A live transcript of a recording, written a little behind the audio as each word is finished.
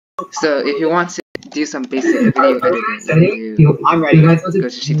So if you want to do some basic video editing, I'm ready. go to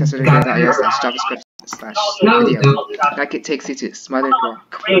sheettutorial.is/javascript/video. That takes you to Smothered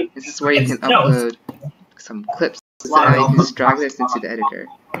Rock. This is where you can upload some clips. So now you can just drag this into the editor.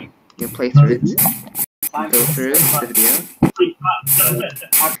 You can play through it, go through the video.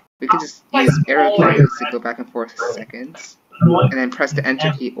 We can just use arrow keys to go back and forth seconds, and then press the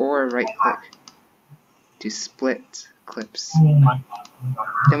enter key or right click to split clips.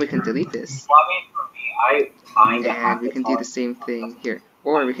 Then we can delete this, and we can do the same thing here,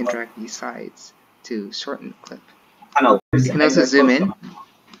 or we can drag these sides to shorten the clip. We can also zoom in,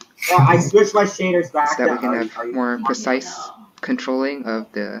 I switched my shaders back so that we can have more precise controlling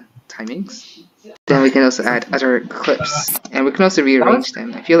of the timings. Then we can also add other clips, and we can also rearrange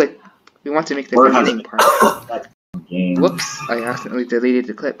them. I feel like we want to make the confusing part. Whoops, I accidentally deleted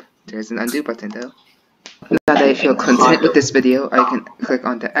the clip. There's an undo button though. Now that I feel content with this video, I can click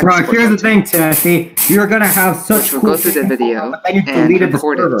on the export Bro, here's the button, thing, Timothy. You're gonna have such which will go through the video and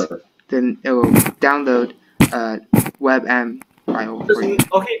record it. Then it will download a WebM file for you.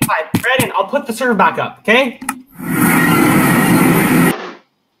 Okay, fine. Brandon, I'll put the server back up, okay?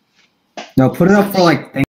 No, put it up for like